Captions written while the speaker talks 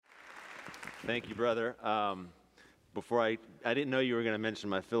Thank you, brother. Before I didn't know you were going to mention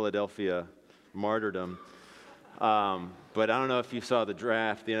my Philadelphia martyrdom, but I don't know if you saw the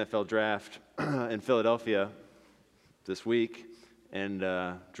NFL draft in Philadelphia this week, and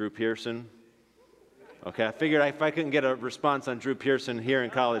Drew Pearson. Okay, I figured if I couldn't get a response on Drew Pearson here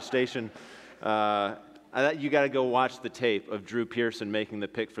in College Station, I thought you got to go watch the tape of Drew Pearson making the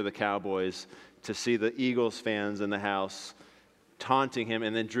pick for the Cowboys to see the Eagles fans in the house taunting him,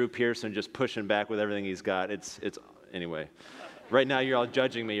 and then Drew Pearson just pushing back with everything he's got. It's anyway. Right now you're all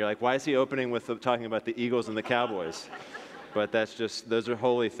judging me. You're like, why is he opening with talking about the Eagles and the Cowboys? But those are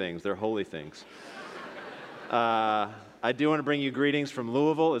holy things. They're holy things. I do want to bring you greetings from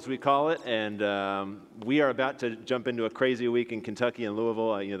Louisville, as we call it, and we are about to jump into a crazy week in Kentucky and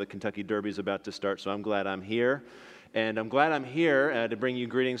Louisville. The Kentucky Derby is about to start, so I'm glad I'm here. And I'm glad I'm here to bring you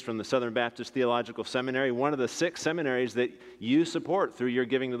greetings from the Southern Baptist Theological Seminary, one of the 6 seminaries that you support through your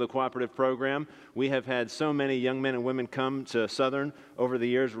giving to the cooperative program. We have had so many young men and women come to Southern over the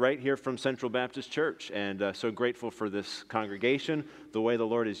years right here from Central Baptist Church, and so grateful for this congregation, the way the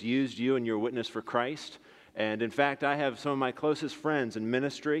Lord has used you and your witness for Christ. And in fact, I have some of my closest friends in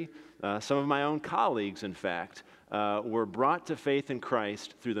ministry, some of my own colleagues, in fact, were brought to faith in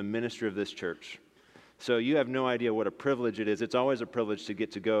Christ through the ministry of this church. So you have no idea what a privilege it is. It's always a privilege to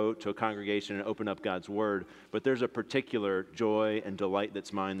get to go to a congregation and open up God's Word, but there's a particular joy and delight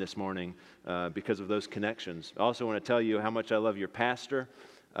that's mine this morning because of those connections. I also want to tell you how much I love your pastor.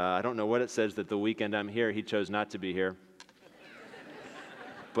 I don't know what it says that the weekend I'm here, he chose not to be here.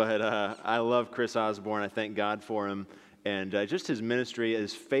 But I love Chris Osborne. I thank God for him. And just his ministry,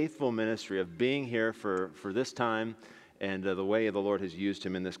 his faithful ministry of being here for this time and the way the Lord has used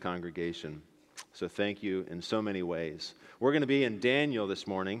him in this congregation. So thank you in so many ways. We're going to be in Daniel this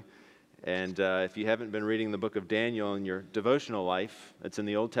morning. And if you haven't been reading the book of Daniel in your devotional life, it's in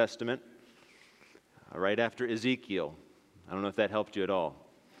the Old Testament, right after Ezekiel. I don't know if that helped you at all.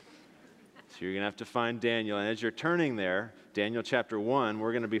 So you're going to have to find Daniel. And as you're turning there, Daniel chapter 1,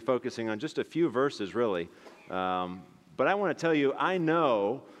 we're going to be focusing on just a few verses, really. But I want to tell you, I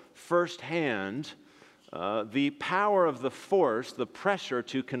know firsthand the power of the force, the pressure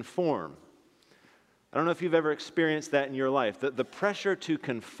to conform. I don't know if you've ever experienced that in your life, the pressure to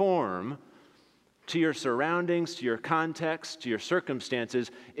conform to your surroundings, to your context, to your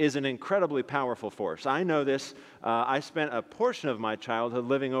circumstances is an incredibly powerful force. I know this. I spent a portion of my childhood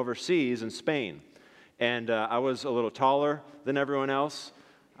living overseas in Spain, and I was a little taller than everyone else.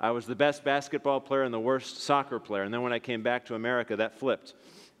 I was the best basketball player and the worst soccer player, and then when I came back to America, that flipped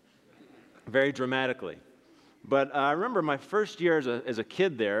very dramatically. But I remember my first year as a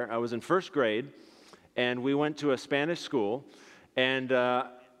kid there. I was in first grade, and we went to a Spanish school, and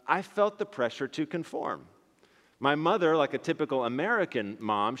I felt the pressure to conform. My mother, like a typical American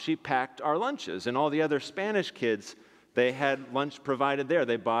mom, she packed our lunches, and all the other Spanish kids, they had lunch provided there.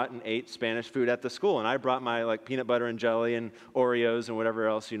 They bought and ate Spanish food at the school, and I brought my peanut butter and jelly and Oreos and whatever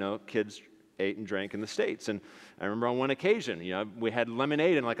else, kids ate and drank in the States. And I remember on one occasion, we had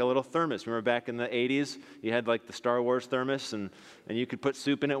lemonade in a little thermos. Remember back in the 80s, you had the Star Wars thermos, and you could put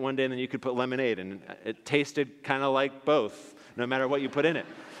soup in it one day, and then you could put lemonade, and it tasted kind of like both, no matter what you put in it.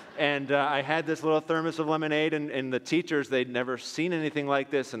 And I had this little thermos of lemonade, and the teachers, they'd never seen anything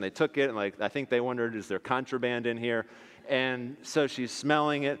like this, and they took it, and I think they wondered, is there contraband in here? And so she's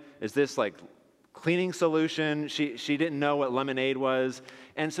smelling it. Is this cleaning solution? She didn't know what lemonade was.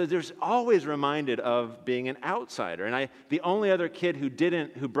 And so there's always reminded of being an outsider. And the only other kid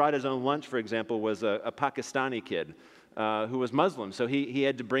who brought his own lunch, for example, was a Pakistani kid who was Muslim. So he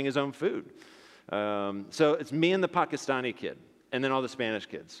had to bring his own food. So it's me and the Pakistani kid, and then all the Spanish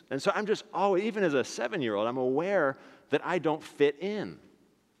kids. And so I'm just always, even as a 7-year-old, I'm aware that I don't fit in.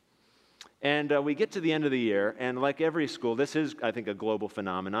 And we get to the end of the year, and like every school, this is, I think, a global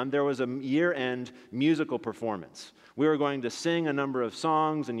phenomenon. There was a year-end musical performance. We were going to sing a number of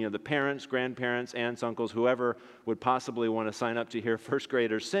songs, and the parents, grandparents, aunts, uncles, whoever would possibly want to sign up to hear first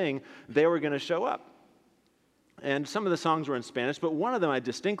graders sing, they were going to show up. And some of the songs were in Spanish, but one of them I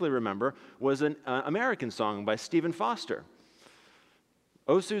distinctly remember was an American song by Stephen Foster.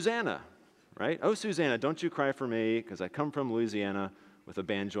 Oh, Susanna, right? Oh, Susanna, don't you cry for me, because I come from Louisiana with a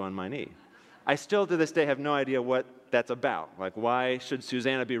banjo on my knee. I still, to this day, have no idea what that's about. Why should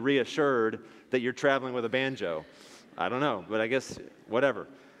Susanna be reassured that you're traveling with a banjo? I don't know, but I guess whatever.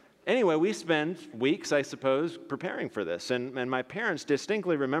 Anyway, we spend weeks, I suppose, preparing for this. And my parents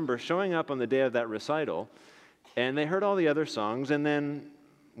distinctly remember showing up on the day of that recital, and they heard all the other songs, and then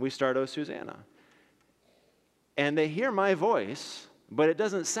we start Oh, Susanna. And they hear my voice, but it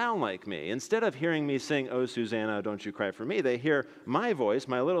doesn't sound like me. Instead of hearing me sing, "Oh, Susanna, don't you cry for me," they hear my voice,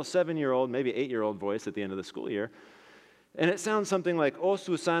 my little 7-year-old, maybe 8-year-old voice at the end of the school year, and it sounds something like, "Oh,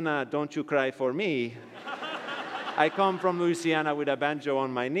 Susanna, don't you cry for me. I come from Louisiana with a banjo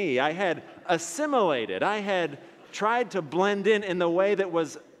on my knee." I had assimilated. I had tried to blend in the way that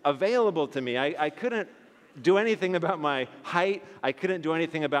was available to me. I couldn't do anything about my height. I couldn't do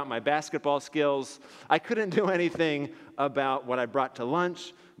anything about my basketball skills. I couldn't do anything about what I brought to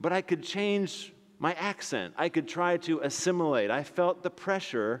lunch, but I could change my accent. I could try to assimilate. I felt the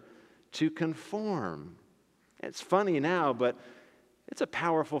pressure to conform. It's funny now, but it's a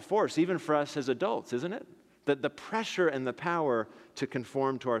powerful force, even for us as adults, isn't it? The pressure and the power to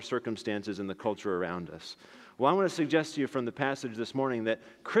conform to our circumstances and the culture around us. Well, I want to suggest to you from the passage this morning that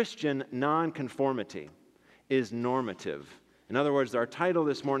Christian non-conformity is normative. In other words, our title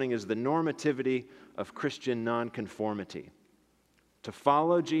this morning is The Normativity of Christian Non-Conformity. To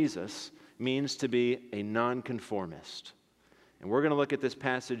follow Jesus means to be a nonconformist. And we're going to look at this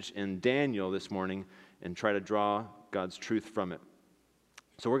passage in Daniel this morning and try to draw God's truth from it.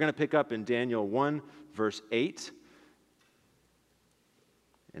 So we're going to pick up in Daniel 1, verse 8,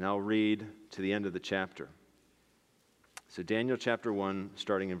 and I'll read to the end of the chapter. So Daniel chapter 1,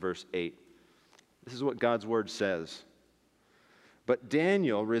 starting in verse 8. This is what God's word says. "But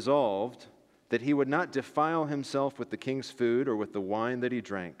Daniel resolved that he would not defile himself with the king's food or with the wine that he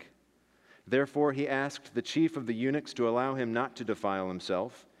drank. Therefore he asked the chief of the eunuchs to allow him not to defile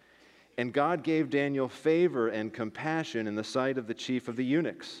himself. And God gave Daniel favor and compassion in the sight of the chief of the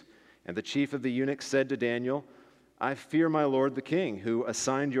eunuchs. And the chief of the eunuchs said to Daniel, 'I fear my lord the king, who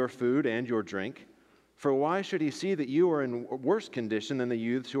assigned your food and your drink. For why should he see that you are in worse condition than the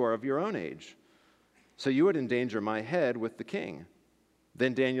youths who are of your own age? So you would endanger my head with the king.'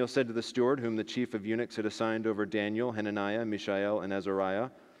 Then Daniel said to the steward, whom the chief of eunuchs had assigned over Daniel, Hananiah, Mishael, and Azariah,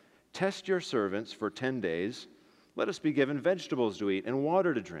 'Test your servants for 10 days. Let us be given vegetables to eat and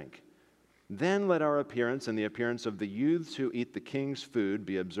water to drink. Then let our appearance and the appearance of the youths who eat the king's food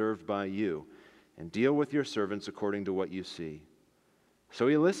be observed by you, and deal with your servants according to what you see.' So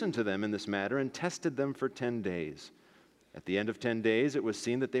he listened to them in this matter and tested them for 10 days. At the end of 10 days, it was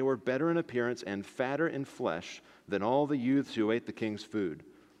seen that they were better in appearance and fatter in flesh than all the youths who ate the king's food.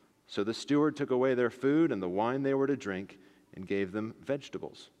 So the steward took away their food and the wine they were to drink and gave them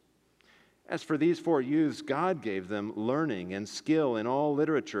vegetables. As for these 4 youths, God gave them learning and skill in all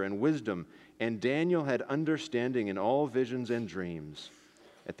literature and wisdom, and Daniel had understanding in all visions and dreams.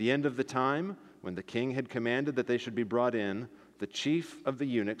 At the end of the time, when the king had commanded that they should be brought in, the chief of the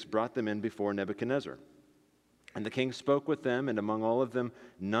eunuchs brought them in before Nebuchadnezzar. And the king spoke with them, and among all of them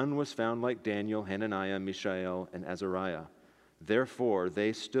none was found like Daniel, Hananiah, Mishael, and Azariah. Therefore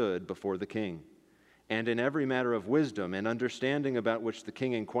they stood before the king. And in every matter of wisdom and understanding about which the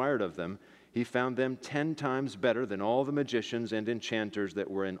king inquired of them, he found them 10 times better than all the magicians and enchanters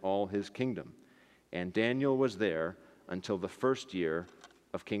that were in all his kingdom. And Daniel was there until the 1st year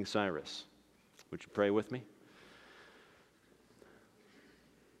of King Cyrus." Would you pray with me?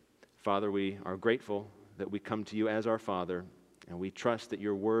 Father, we are grateful that we come to you as our Father, and we trust that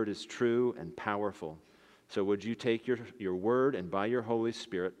your word is true and powerful. So would you take your word and by your Holy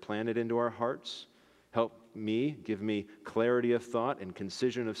Spirit plant it into our hearts? Help me, give me clarity of thought and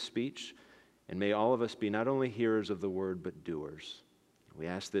concision of speech, and may all of us be not only hearers of the word, but doers. We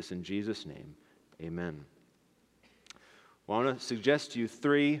ask this in Jesus' name. Amen. Well, I want to suggest to you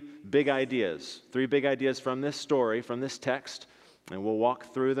 3 big ideas. 3 big ideas from this story, from this text, and we'll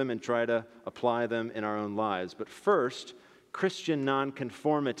walk through them and try to apply them in our own lives. But first, Christian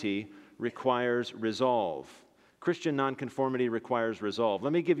nonconformity requires resolve. Christian nonconformity requires resolve.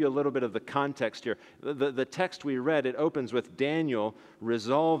 Let me give you a little bit of the context here. The text we read, it opens with Daniel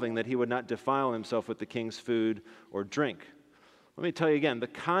resolving that he would not defile himself with the king's food or drink. Let me tell you again, the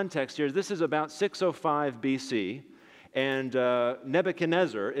context here, this is about 605 BC, and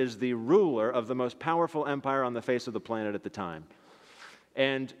Nebuchadnezzar is the ruler of the most powerful empire on the face of the planet at the time.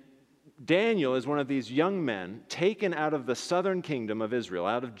 And Daniel is one of these young men taken out of the southern kingdom of Israel,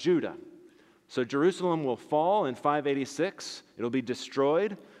 out of Judah. So Jerusalem will fall in 586. It'll be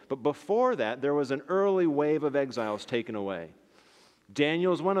destroyed. But before that, there was an early wave of exiles taken away.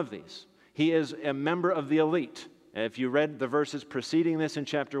 Daniel is one of these. He is a member of the elite. And if you read the verses preceding this in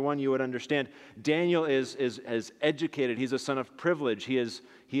chapter 1, you would understand Daniel is educated. He's a son of privilege. He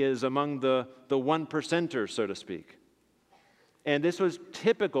is among the 1%ers, so to speak. And this was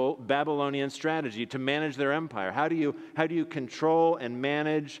typical Babylonian strategy to manage their empire. How do you control and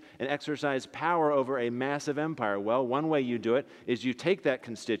manage and exercise power over a massive empire? Well, one way you do it is you take that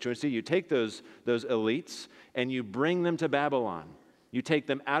constituency, you take those elites, and you bring them to Babylon. You take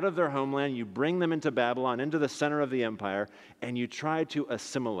them out of their homeland, you bring them into Babylon, into the center of the empire, and you try to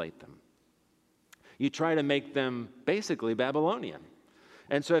assimilate them. You try to make them basically Babylonian.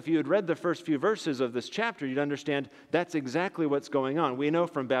 And so if you had read the first few verses of this chapter, you'd understand that's exactly what's going on. We know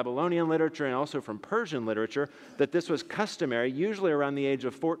from Babylonian literature and also from Persian literature that this was customary, usually around the age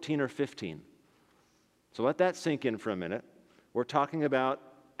of 14 or 15. So let that sink in for a minute. We're talking about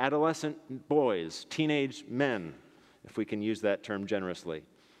adolescent boys, teenage men, if we can use that term generously.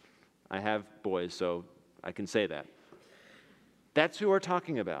 I have boys, so I can say that. That's who we're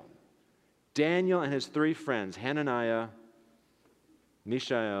talking about. Daniel and his three friends, Hananiah,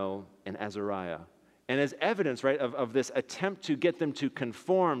 Mishael, and Azariah. And as evidence, right, of this attempt to get them to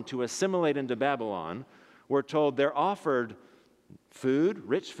conform, to assimilate into Babylon, we're told they're offered food,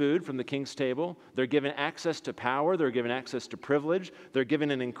 rich food from the king's table. They're given access to power. They're given access to privilege. They're given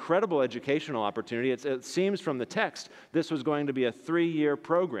an incredible educational opportunity. It seems from the text this was going to be a 3-year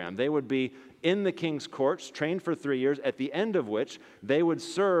program. They would be in the king's courts, trained for 3 years, at the end of which they would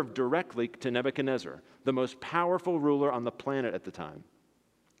serve directly to Nebuchadnezzar, the most powerful ruler on the planet at the time.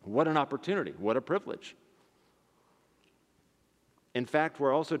 What an opportunity. What a privilege. In fact,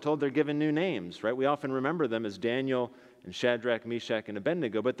 we're also told they're given new names, right? We often remember them as Daniel and Shadrach, Meshach, and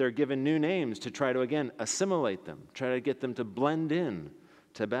Abednego, but they're given new names to try to, again, assimilate them, try to get them to blend in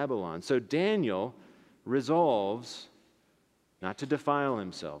to Babylon. So Daniel resolves not to defile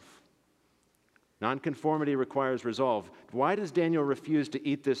himself. Non-conformity requires resolve. Why does Daniel refuse to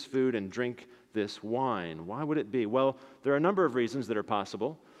eat this food and drink this wine? Why would it be? Well, there are a number of reasons that are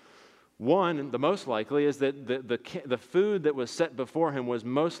possible. One, the most likely, is that the food that was set before him was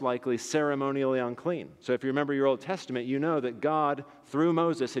most likely ceremonially unclean. So if you remember your Old Testament, you know that God, through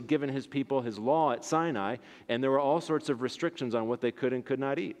Moses, had given his people his law at Sinai, and there were all sorts of restrictions on what they could and could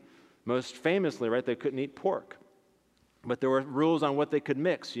not eat. Most famously, right, they couldn't eat pork. But there were rules on what they could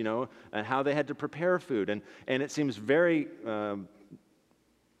mix, and how they had to prepare food. And it seems very,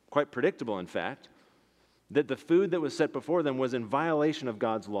 quite predictable, in fact, that the food that was set before them was in violation of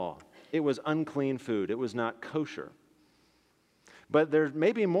God's law. It was unclean food. It was not kosher. But there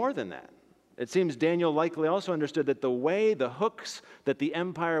may be more than that. It seems Daniel likely also understood that the hooks that the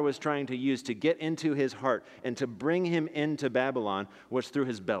empire was trying to use to get into his heart and to bring him into Babylon was through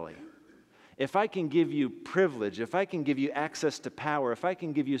his belly. If I can give you privilege, if I can give you access to power, if I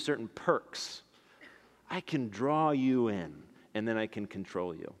can give you certain perks, I can draw you in, and then I can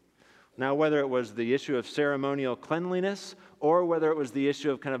control you. Now, whether it was the issue of ceremonial cleanliness or whether it was the issue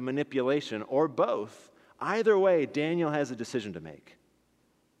of kind of manipulation or both, either way, Daniel has a decision to make.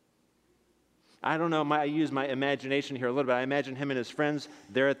 I don't know, I use my imagination here a little bit. I imagine him and his friends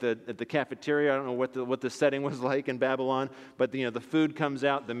there at the cafeteria. I don't know what the setting was like in Babylon, but the food comes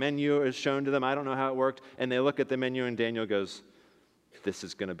out, the menu is shown to them. I don't know how it worked, and they look at the menu and Daniel goes, "This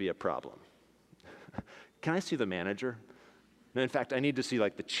is going to be a problem." Can I see the manager? No, in fact, I need to see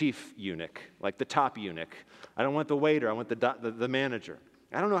like the chief eunuch, like the top eunuch. I don't want the waiter, I want the manager.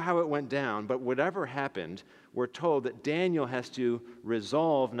 I don't know how it went down, but whatever happened, we're told that Daniel has to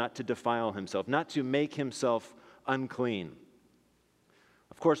resolve not to defile himself, not to make himself unclean.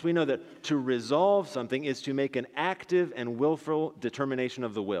 Of course, we know that to resolve something is to make an active and willful determination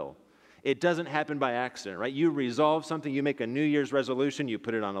of the will. It doesn't happen by accident, right? You resolve something, you make a New Year's resolution, you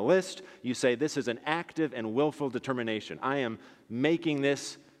put it on a list, you say, this is an active and willful determination. I am making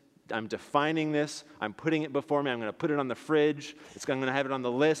this, I'm defining this, I'm putting it before me, I'm going to put it on the fridge, I'm going to have it on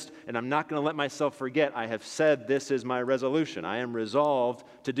the list, and I'm not going to let myself forget I have said this is my resolution. I am resolved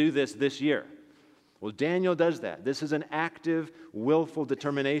to do this year. Well, Daniel does that. This is an active, willful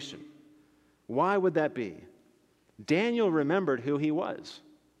determination. Why would that be? Daniel remembered who he was.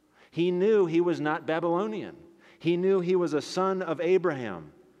 He knew he was not Babylonian. He knew he was a son of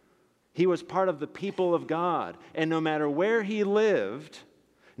Abraham. He was part of the people of God. And no matter where he lived,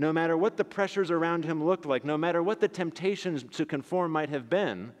 no matter what the pressures around him looked like, no matter what the temptations to conform might have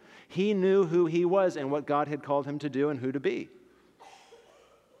been, he knew who he was and what God had called him to do and who to be.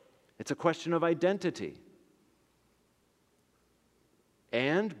 It's a question of identity.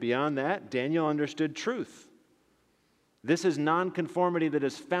 And beyond that, Daniel understood truth. This is non-conformity that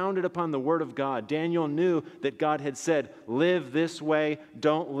is founded upon the Word of God. Daniel knew that God had said, live this way,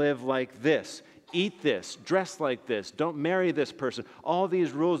 don't live like this. Eat this, dress like this, don't marry this person. All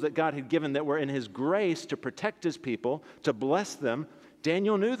these rules that God had given that were in His grace to protect His people, to bless them,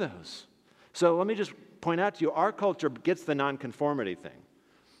 Daniel knew those. So let me just point out to you, our culture gets the non-conformity thing.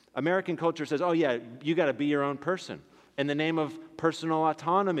 American culture says, oh yeah, you got to be your own person. In the name of personal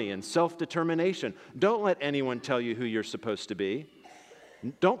autonomy and self-determination. Don't let anyone tell you who you're supposed to be.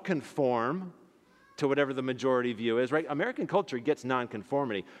 Don't conform to whatever the majority view is, right? American culture gets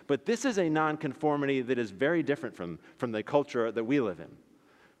nonconformity, but this is a nonconformity that is very different from the culture that we live in.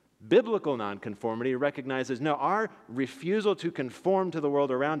 Biblical nonconformity recognizes, no, our refusal to conform to the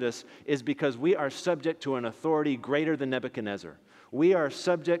world around us is because we are subject to an authority greater than Nebuchadnezzar. We are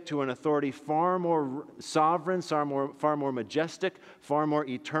subject to an authority far more sovereign, far more majestic, far more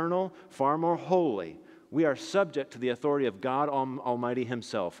eternal, far more holy. We are subject to the authority of God Almighty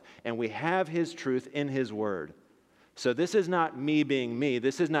himself, and we have his truth in his word. So this is not me being me.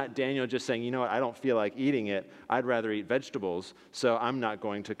 This is not Daniel just saying, you know what, I don't feel like eating it. I'd rather eat vegetables, so I'm not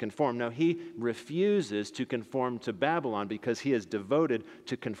going to conform. No, he refuses to conform to Babylon because he is devoted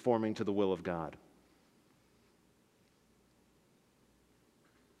to conforming to the will of God.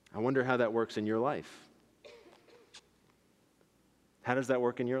 I wonder how that works in your life. How does that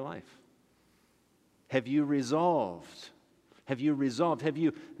work in your life? Have you resolved? Have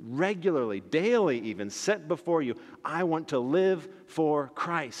you regularly, daily even, set before you, I want to live for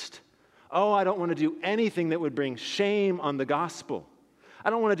Christ. Oh, I don't want to do anything that would bring shame on the gospel. I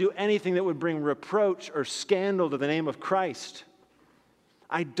don't want to do anything that would bring reproach or scandal to the name of Christ.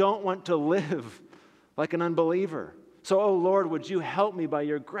 I don't want to live like an unbeliever. So, oh Lord, would you help me by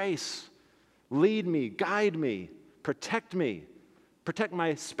your grace? Lead me, guide me, protect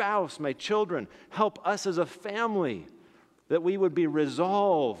my spouse, my children. Help us as a family, that we would be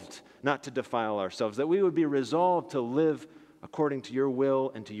resolved not to defile ourselves, that we would be resolved to live according to your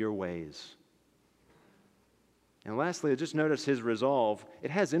will and to your ways. And lastly, just notice his resolve. It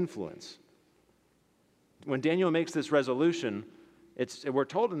has influence. When Daniel makes this resolution, we're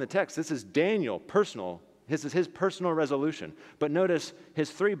told in the text, this is Daniel, personal. This is his personal resolution. But notice his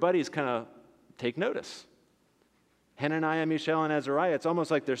three buddies kind of take notice. Hananiah, Mishael, and Azariah, it's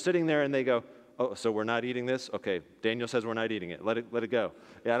almost like they're sitting there and they go, oh, so we're not eating this? Okay, Daniel says we're not eating it. Let it go.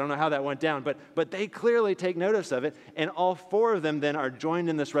 Yeah, I don't know how that went down, but they clearly take notice of it, and all four of them then are joined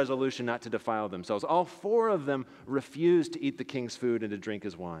in this resolution not to defile themselves. All four of them refuse to eat the king's food and to drink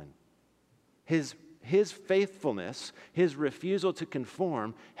his wine. His faithfulness, his refusal to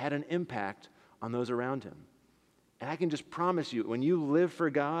conform had an impact on those around him. And I can just promise you, when you live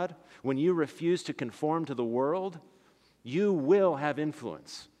for God, when you refuse to conform to the world, you will have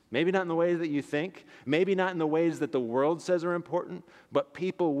influence. Maybe not in the ways that you think, maybe not in the ways that the world says are important, but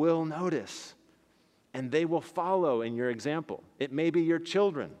people will notice, and they will follow in your example. It may be your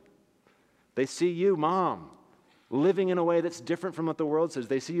children. They see you, mom, living in a way that's different from what the world says.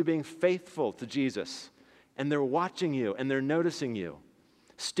 They see you being faithful to Jesus, and they're watching you, and they're noticing you.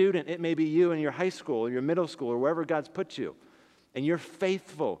 Student, it may be you in your high school or your middle school or wherever God's put you, and you're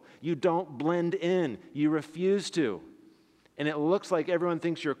faithful. You don't blend in. You refuse to. And it looks like everyone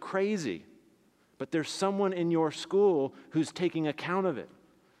thinks you're crazy, but there's someone in your school who's taking account of it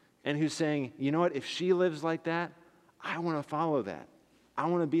and who's saying, you know what, if she lives like that, I want to follow that. I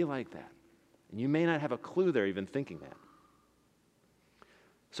want to be like that. And you may not have a clue they're even thinking that.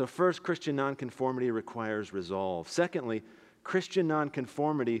 So first, Christian nonconformity requires resolve. Secondly, Christian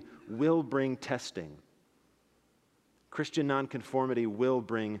nonconformity will bring testing. Christian nonconformity will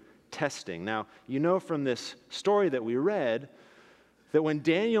bring testing. Now, you know from this story that we read that when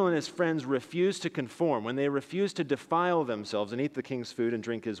Daniel and his friends refused to conform, when they refused to defile themselves and eat the king's food and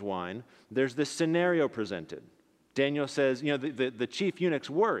drink his wine, there's this scenario presented. Daniel says, the chief eunuch's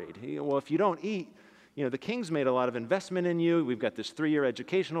worried. Well, if you don't eat, the king's made a lot of investment in you. We've got this 3-year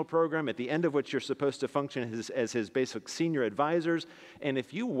educational program at the end of which you're supposed to function as his basic senior advisors. And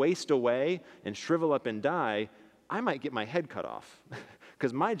if you waste away and shrivel up and die, I might get my head cut off.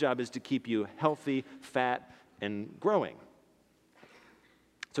 Because my job is to keep you healthy, fat, and growing.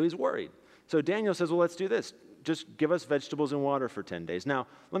 So he's worried. So Daniel says, well, let's do this. Just give us vegetables and water for 10 days. Now,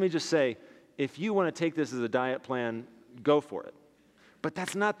 let me just say, if you want to take this as a diet plan, go for it. But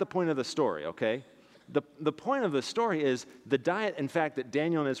that's not the point of the story, okay? The point of the story is the diet, in fact, that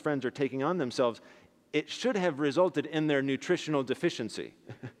Daniel and his friends are taking on themselves, it should have resulted in their nutritional deficiency.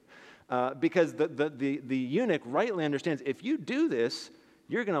 Because the eunuch rightly understands, if you do this,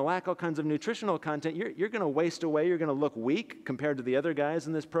 you're going to lack all kinds of nutritional content. You're going to waste away. You're going to look weak compared to the other guys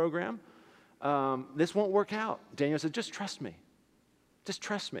in this program. This won't work out. Daniel said, just trust me. Just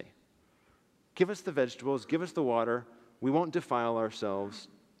trust me. Give us the vegetables. Give us the water. We won't defile ourselves.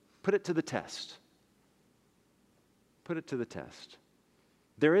 Put it to the test. Put it to the test.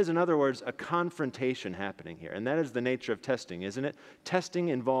 There is, in other words, a confrontation happening here, and that is the nature of testing, isn't it? Testing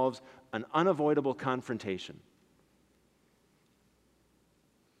involves an unavoidable confrontation.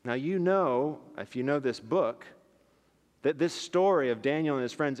 Now, if you know this book, that this story of Daniel and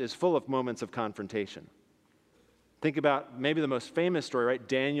his friends is full of moments of confrontation. Think about maybe the most famous story, right?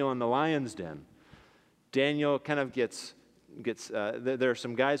 Daniel in the lion's den. Daniel kind of there are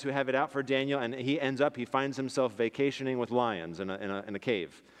some guys who have it out for Daniel, and he finds himself vacationing with lions in a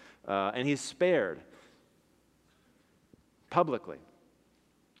cave. And he's spared publicly.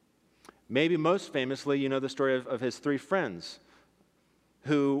 Maybe most famously, you know the story of his three friends,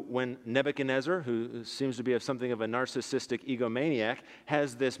 who, when Nebuchadnezzar, who seems to be something of a narcissistic egomaniac,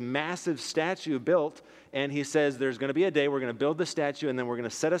 has this massive statue built, and he says there's going to be a day we're going to build the statue, and then we're going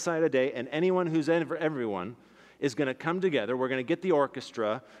to set aside a day, and anyone who's everyone is going to come together. We're going to get the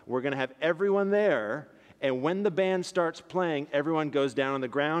orchestra. We're going to have everyone there, and when the band starts playing, everyone goes down on the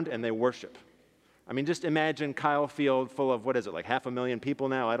ground and they worship. I mean, just imagine Kyle Field full of, 500,000 people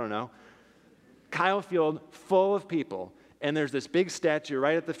now? I don't know. Kyle Field full of people. And there's this big statue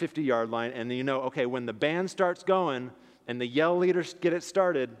right at the 50-yard line, and okay, when the band starts going and the yell leaders get it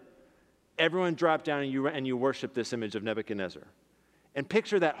started, everyone drop down and you worship this image of Nebuchadnezzar. And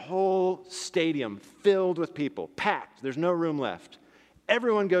picture that whole stadium filled with people, packed. There's no room left.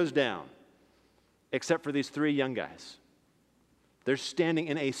 Everyone goes down, except for these three young guys. They're standing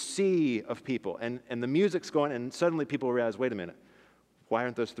in a sea of people, and the music's going, and suddenly people realize, wait a minute, why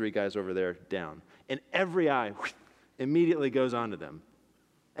aren't those three guys over there down? And every eye immediately goes on to them.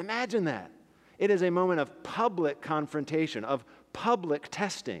 Imagine that. It is a moment of public confrontation, of public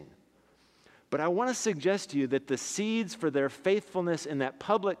testing. But I want to suggest to you that the seeds for their faithfulness in that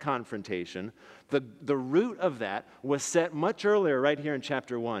public confrontation, the root of that was set much earlier right here in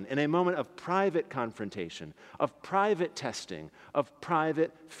chapter 1, in a moment of private confrontation, of private testing, of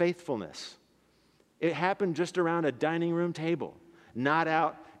private faithfulness. It happened just around a dining room table, not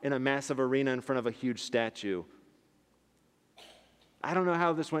out in a massive arena in front of a huge statue. I don't know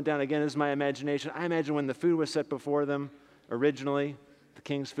how this went down. Again, this is my imagination. I imagine when the food was set before them originally, the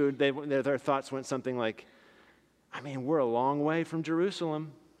king's food, their thoughts went something like, we're a long way from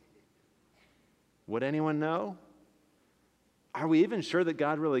Jerusalem. Would anyone know? Are we even sure that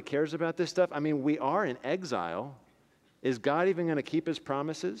God really cares about this stuff? We are in exile. Is God even going to keep his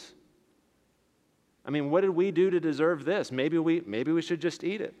promises? What did we do to deserve this? Maybe we should just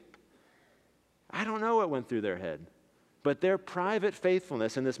eat it. I don't know what went through their head. But their private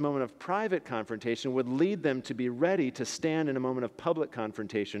faithfulness in this moment of private confrontation would lead them to be ready to stand in a moment of public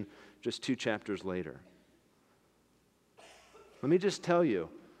confrontation just 2 chapters later. Let me just tell you,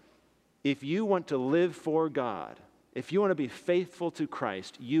 if you want to live for God, if you want to be faithful to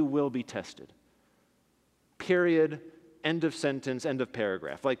Christ, you will be tested. Period. End of sentence, end of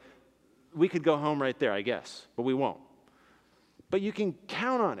paragraph. We could go home right there, I guess, but we won't. But you can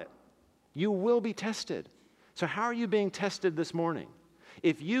count on it. You will be tested. So how are you being tested this morning?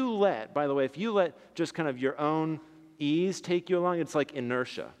 If you let just kind of your own ease take you along, it's like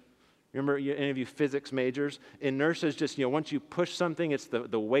inertia. Remember, any of you physics majors? Inertia is just, once you push something, it's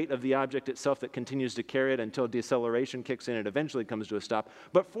the weight of the object itself that continues to carry it until deceleration kicks in and eventually comes to a stop.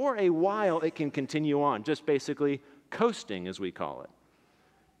 But for a while, it can continue on, just basically coasting, as we call it.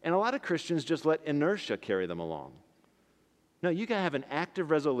 And a lot of Christians just let inertia carry them along. No, you got to have an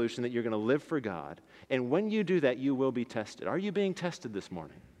active resolution that you're going to live for God. And when you do that, you will be tested. Are you being tested this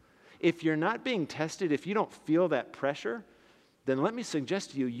morning? If you're not being tested, if you don't feel that pressure, then let me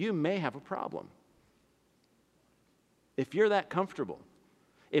suggest to you, you may have a problem. If you're that comfortable,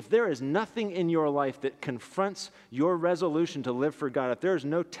 if there is nothing in your life that confronts your resolution to live for God, if there is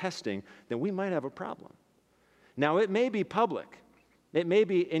no testing, then we might have a problem. Now, it may be public. It may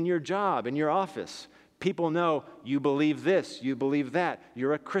be in your job, in your office. People know you believe this, you believe that.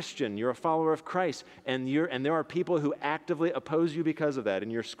 You're a Christian, you're a follower of Christ, and there are people who actively oppose you because of that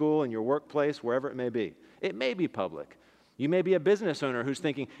in your school, in your workplace, wherever it may be. It may be public. You may be a business owner who's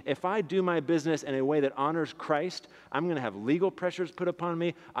thinking, if I do my business in a way that honors Christ, I'm going to have legal pressures put upon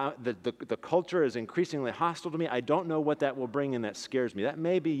me. The culture is increasingly hostile to me. I don't know what that will bring, and that scares me. That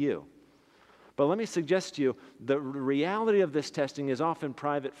may be you. But let me suggest to you, the reality of this testing is often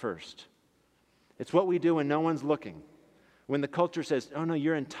private first. It's what we do when no one's looking. When the culture says, oh no,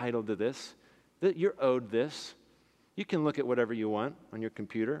 you're entitled to this. You're owed this. You can look at whatever you want on your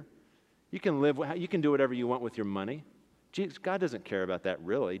computer. You can do whatever you want with your money. Jesus, God doesn't care about that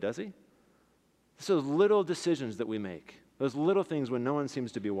really, does he? It's those little decisions that we make. Those little things when no one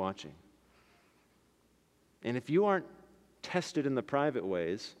seems to be watching. And if you aren't tested in the private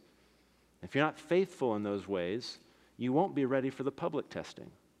ways, if you're not faithful in those ways, you won't be ready for the public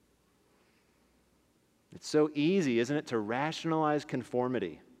testing. It's so easy, isn't it, to rationalize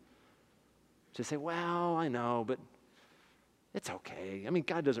conformity. To say, well, I know, but it's okay.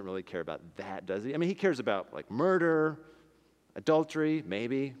 God doesn't really care about that, does he? He cares about murder, adultery,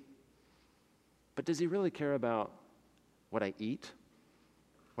 maybe. But does he really care about what I eat?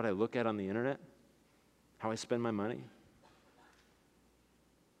 What I look at on the internet? how I spend my money?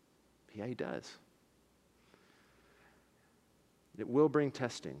 Yeah, he does. It will bring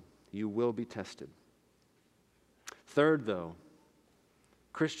testing. You will be tested. Third, though,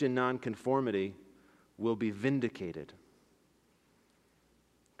 Christian nonconformity will be vindicated.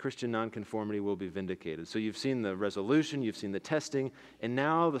 Christian nonconformity will be vindicated. So you've seen the resolution, you've seen the testing, and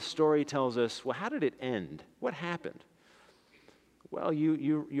now the story tells us, well, how did it end? What happened? Well,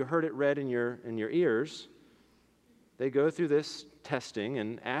 you heard it read in your ears. They go through this testing,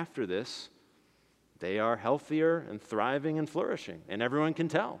 and after this, they are healthier and thriving and flourishing, and everyone can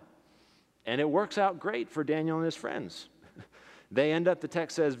tell. And it works out great for Daniel and his friends. They end up, the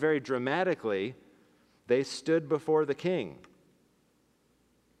text says very dramatically, they stood before the king.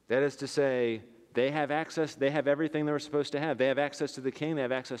 That is to say, they have access, they have everything they were supposed to have. They have access to the king, they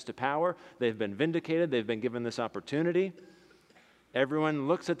have access to power, they've been vindicated, they've been given this opportunity. Everyone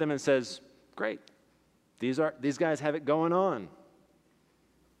looks at them and says, great, these guys have it going on.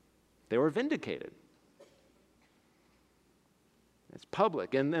 They were vindicated. It's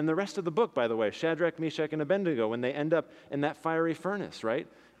public. And the rest of the book, by the way, Shadrach, Meshach, and Abednego, when they end up in that fiery furnace, right?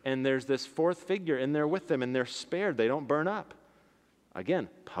 And there's this fourth figure in there with them, and they're spared. They don't burn up. Again,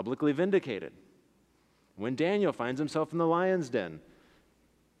 publicly vindicated. When Daniel finds himself in the lion's den,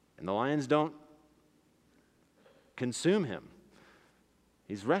 and the lions don't consume him,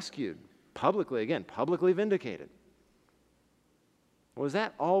 he's rescued. Publicly, again, publicly vindicated. Was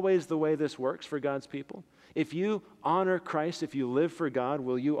that always the way this works for God's people? If you honor Christ, if you live for God,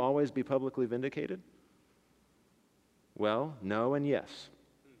 will you always be publicly vindicated? Well, no and yes.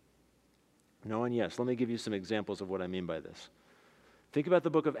 No and yes. Let me give you some examples of what I mean by this. Think about the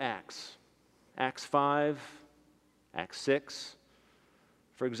book of Acts. Acts 5, Acts 6.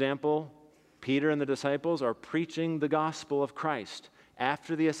 For example, Peter and the disciples are preaching the gospel of Christ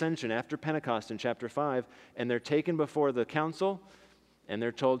after the ascension, after Pentecost in chapter 5, and they're taken before the council, and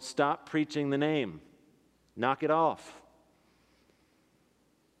they're told, stop preaching the name. Knock it off.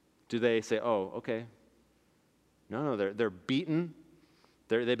 Do they say, oh, okay? No, they're beaten.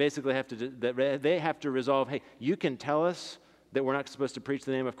 They basically have to resolve, hey, you can tell us that we're not supposed to preach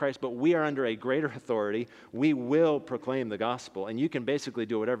the name of Christ, but we are under a greater authority. We will proclaim the gospel, and you can basically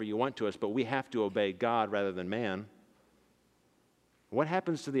do whatever you want to us, but we have to obey God rather than man. What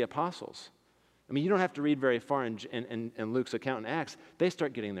happens to the apostles? I mean, you don't have to read very far in Luke's account in Acts. They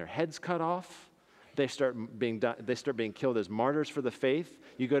start getting their heads cut off. They start being killed as martyrs for the faith.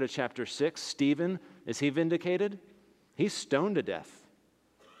 You go to chapter 6, Stephen, is he vindicated? He's stoned to death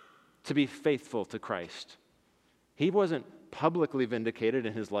to be faithful to Christ. He wasn't publicly vindicated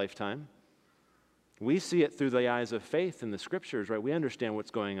in his lifetime. We see it through the eyes of faith in the scriptures, right? We understand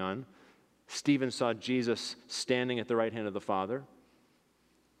what's going on. Stephen saw Jesus standing at the right hand of the Father.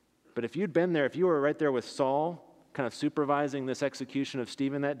 But if you'd been there, if you were right there with Saul, kind of supervising this execution of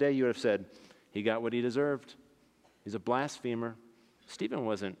Stephen that day, you would have said, he got what he deserved. He's a blasphemer. Stephen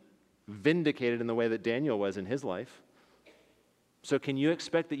wasn't vindicated in the way that Daniel was in his life. So can you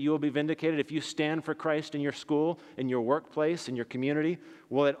expect that you will be vindicated if you stand for Christ in your school, in your workplace, in your community?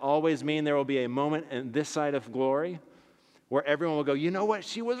 Will it always mean there will be a moment in this side of glory where everyone will go, you know what,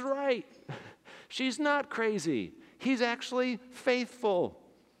 she was right. She's not crazy. He's actually faithful.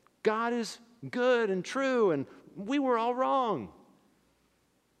 God is good and true, and we were all wrong.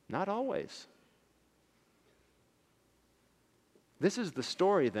 Not always. This is the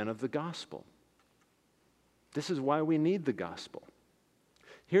story then of the gospel. This is why we need the gospel.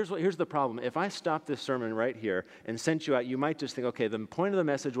 Here's the problem. If I stop this sermon right here and sent you out, you might just think, okay, the point of the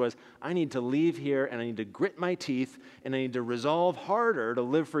message was I need to leave here and I need to grit my teeth and I need to resolve harder to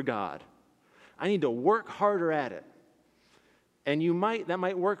live for God. I need to work harder at it. And that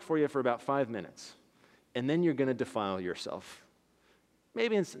might work for you for about 5 minutes. And then you're going to defile yourself.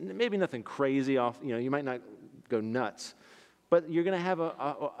 Maybe nothing crazy off, you might not go nuts, but you're going to have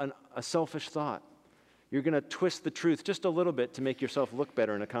a selfish thought. You're going to twist the truth just a little bit to make yourself look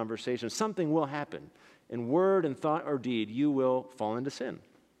better in a conversation. Something will happen. In word and thought or deed, you will fall into sin.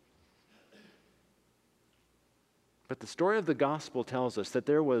 But the story of the gospel tells us that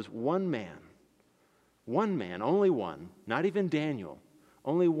there was one man, only one, not even Daniel,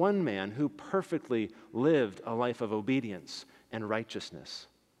 only one man who perfectly lived a life of obedience and righteousness.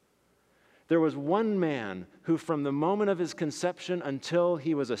 There was one man who from the moment of his conception until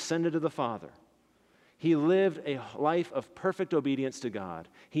he was ascended to the Father, he lived a life of perfect obedience to God.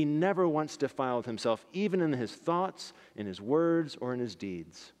 He never once defiled himself, even in his thoughts, in his words, or in his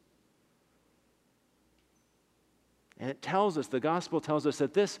deeds. And it tells us, the gospel tells us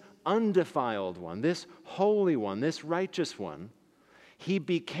that this undefiled one, this holy one, this righteous one, He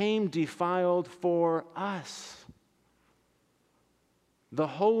became defiled for us. The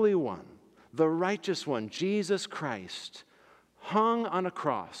Holy One, the Righteous One, Jesus Christ, hung on a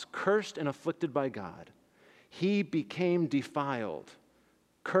cross, cursed and afflicted by God. He became defiled,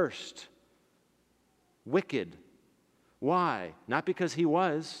 cursed, wicked. Why? Not because he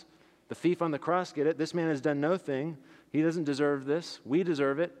was. The thief on the cross, get it? This man has done no thing. He doesn't deserve this. We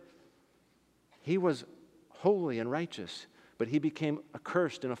deserve it. He was holy and righteous, but he became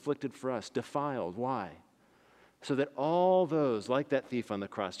accursed and afflicted for us, defiled. Why? So that all those, like that thief on the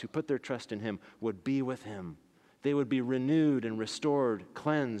cross, who put their trust in him, would be with him. They would be renewed and restored,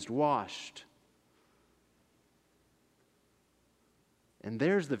 cleansed, washed. And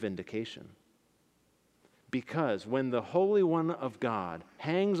there's the vindication. Because when the Holy One of God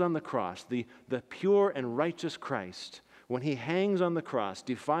hangs on the cross, the pure and righteous Christ, when he hangs on the cross,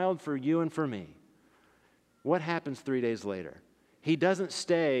 defiled for you and for me, what happens 3 days later? He doesn't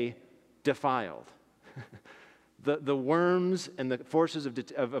stay defiled. The worms and the forces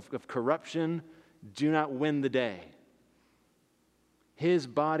of corruption do not win the day. His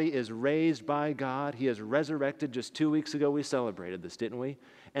body is raised by God. He is resurrected. Just 2 weeks ago we celebrated this, didn't we?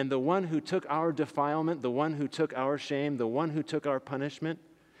 And the one who took our defilement, the one who took our shame, the one who took our punishment,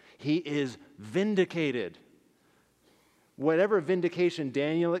 he is vindicated. Whatever vindication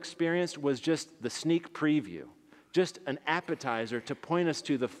Daniel experienced was just the sneak preview, just an appetizer to point us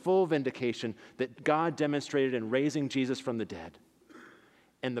to the full vindication that God demonstrated in raising Jesus from the dead.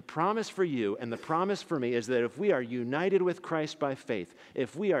 And the promise for you and the promise for me is that if we are united with Christ by faith,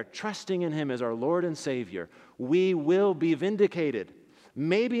 if we are trusting in him as our Lord and Savior, we will be vindicated.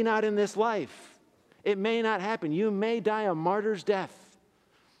 Maybe not in this life. It may not happen. You may die a martyr's death.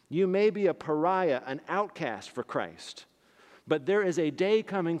 You may be a pariah, an outcast for Christ. But there is a day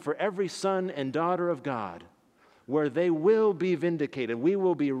coming for every son and daughter of God where they will be vindicated. We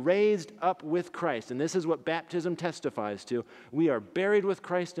will be raised up with Christ. And this is what baptism testifies to. We are buried with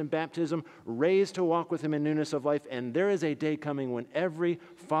Christ in baptism, raised to walk with him in newness of life. And there is a day coming when every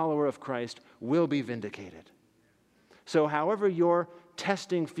follower of Christ will be vindicated. So however your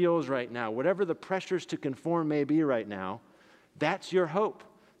testing feels right now, whatever the pressures to conform may be right now, that's your hope.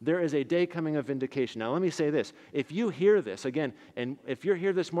 There is a day coming of vindication. Now let me say this. If you hear this, again, and if you're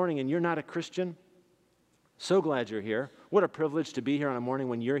here this morning and you're not a Christian, so glad you're here. What a privilege to be here on a morning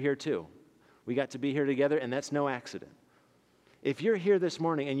when you're here too. We got to be here together, and that's no accident. If you're here this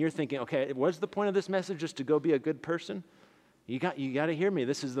morning and you're thinking, okay, what's the point of this message, just to go be a good person? You got to hear me.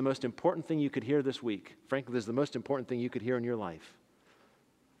 This is the most important thing you could hear this week. Frankly, this is the most important thing you could hear in your life.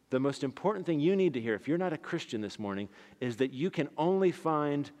 The most important thing you need to hear, if you're not a Christian this morning, is that you can only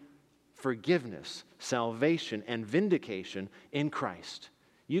find forgiveness, salvation, and vindication in Christ.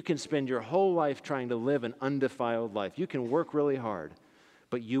 You can spend your whole life trying to live an undefiled life. You can work really hard,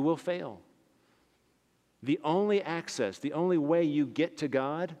 but you will fail. The only access, the only way you get to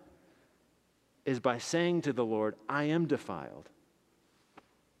God is by saying to the Lord, I am defiled.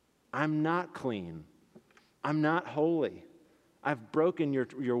 I'm not clean. I'm not holy. I've broken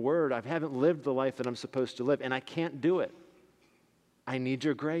your word. I haven't lived the life that I'm supposed to live, and I can't do it. I need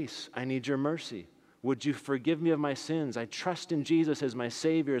your grace. I need your mercy. Would you forgive me of my sins? I trust in Jesus as my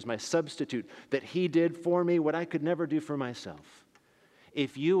Savior, as my substitute, that he did for me what I could never do for myself.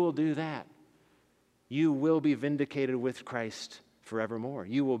 If you will do that, you will be vindicated with Christ forevermore.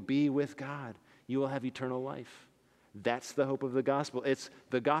 You will be with God. You will have eternal life. That's the hope of the gospel.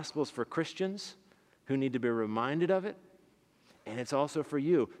 The gospel's for Christians who need to be reminded of it, and it's also for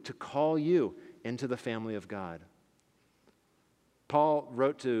you to call you into the family of God. Paul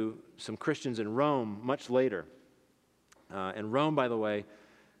wrote to some Christians in Rome much later. And Rome, by the way,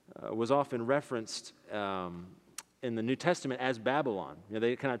 was often referenced in the New Testament as Babylon. You know,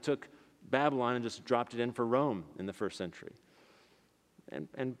 they kind of took Babylon and just dropped it in for Rome in the first century.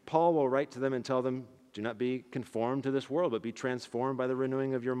 And Paul will write to them and tell them, do not be conformed to this world, but be transformed by the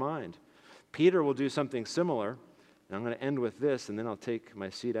renewing of your mind. Peter will do something similar. And I'm going to end with this, and then I'll take my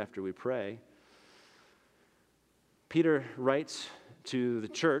seat after we pray. Peter writes to the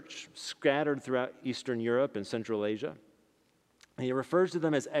church scattered throughout Eastern Europe and Central Asia. And he refers to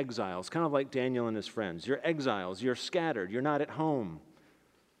them as exiles, kind of like Daniel and his friends. You're exiles. You're scattered. You're not at home.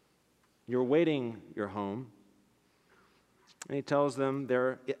 You're waiting your home. And he tells them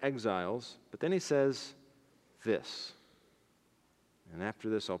they're exiles. But then he says this. And after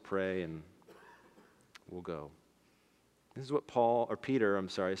this, I'll pray and we'll go. This is what Peter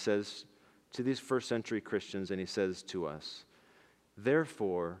says to these first century Christians, and he says to us,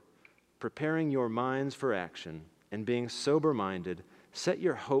 therefore, preparing your minds for action and being sober-minded, set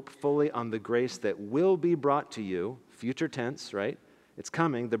your hope fully on the grace that will be brought to you, future tense, right? It's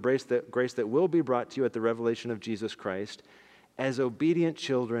coming, the grace that will be brought to you at the revelation of Jesus Christ. As obedient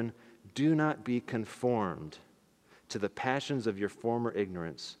children, do not be conformed to the passions of your former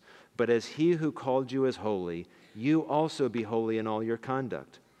ignorance, but as he who called you is holy, you also be holy in all your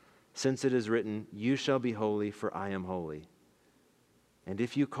conduct. Since it is written, you shall be holy, for I am holy. And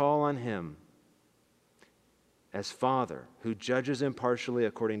if you call on him as Father, who judges impartially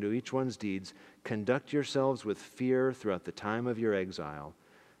according to each one's deeds, conduct yourselves with fear throughout the time of your exile,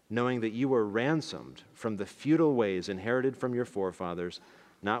 knowing that you were ransomed from the futile ways inherited from your forefathers,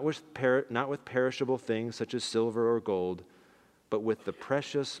 not with perishable things such as silver or gold, but with the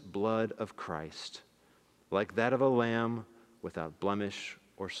precious blood of Christ, like that of a lamb without blemish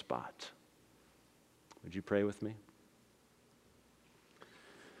or spot. Would you pray with me?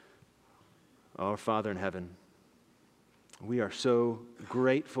 Our Father in heaven, we are so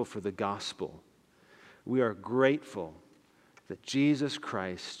grateful for the gospel. We are grateful that Jesus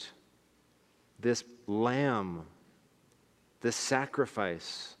Christ, this lamb, this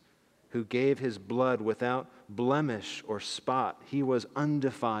sacrifice, who gave his blood without blemish or spot, he was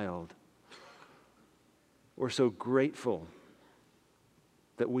undefiled. We're so grateful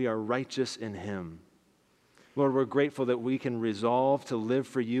that we are righteous in him. Lord, we're grateful that we can resolve to live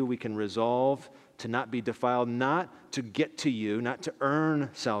for you. We can resolve to not be defiled, not to get to you, not to earn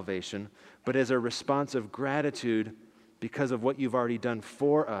salvation, but as a response of gratitude because of what you've already done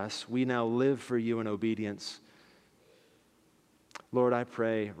for us. We now live for you in obedience. Lord, I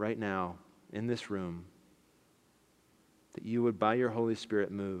pray right now in this room that you would, by your Holy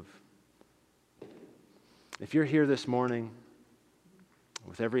Spirit, move. If you're here this morning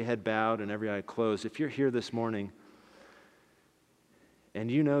with every head bowed and every eye closed, if you're here this morning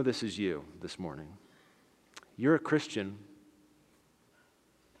and you know this is you this morning, you're a Christian,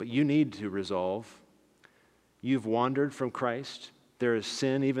 but you need to resolve. You've wandered from Christ. There is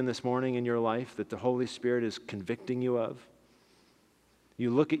sin even this morning in your life that the Holy Spirit is convicting you of. You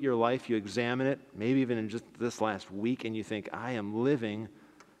look at your life, you examine it, maybe even in just this last week, and you think, I am living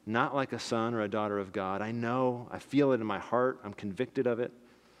not like a son or a daughter of God. I know, I feel it in my heart, I'm convicted of it.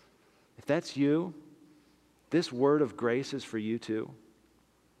 If that's you, this word of grace is for you too.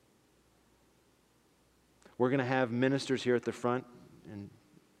 We're going to have ministers here at the front in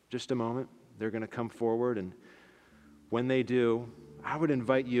just a moment. They're going to come forward, and when they do, I would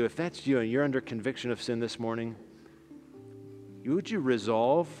invite you, if that's you and you're under conviction of sin this morning, would you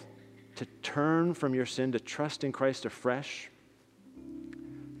resolve to turn from your sin, to trust in Christ afresh,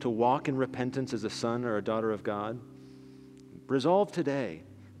 to walk in repentance as a son or a daughter of God? Resolve today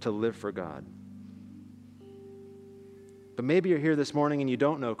to live for God. But maybe you're here this morning and you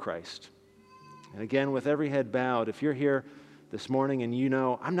don't know Christ. And again, with every head bowed, if you're here this morning and you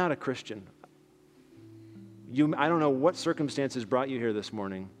know, I'm not a Christian. I don't know what circumstances brought you here this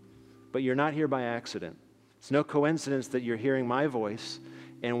morning, but you're not here by accident. It's no coincidence that you're hearing my voice,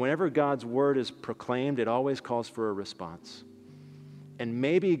 and whenever God's word is proclaimed, it always calls for a response. And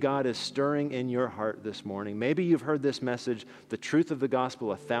maybe God is stirring in your heart this morning. Maybe you've heard this message, the truth of the gospel,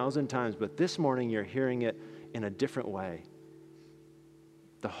 1,000 times, but this morning you're hearing it in a different way.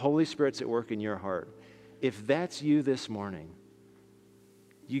 The Holy Spirit's at work in your heart. If that's you this morning,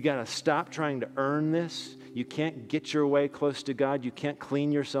 you got to stop trying to earn this. You can't get your way close to God. You can't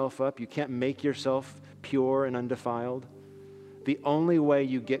clean yourself up. You can't make yourself pure and undefiled. The only way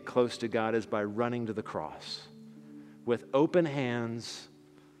you get close to God is by running to the cross with open hands,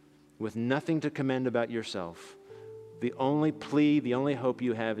 with nothing to commend about yourself. The only plea, the only hope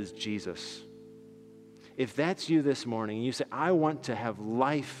you have is Jesus. If that's you this morning, and you say, I want to have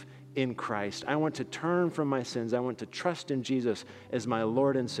life in Christ, I want to turn from my sins, I want to trust in Jesus as my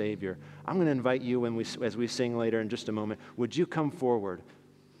Lord and Savior, I'm going to invite you as we sing later in just a moment, would you come forward?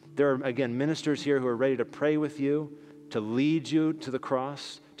 There are, again, ministers here who are ready to pray with you, to lead you to the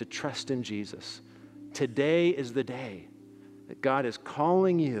cross, to trust in Jesus. Today is the day that God is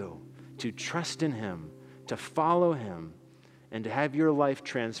calling you to trust in him, to follow him, and to have your life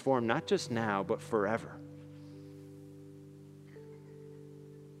transformed, not just now, but forever.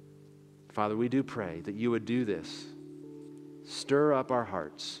 Father, we do pray that you would do this. Stir up our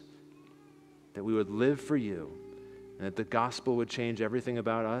hearts, that we would live for you, and that the gospel would change everything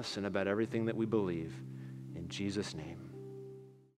about us and about everything that we believe. In Jesus' name.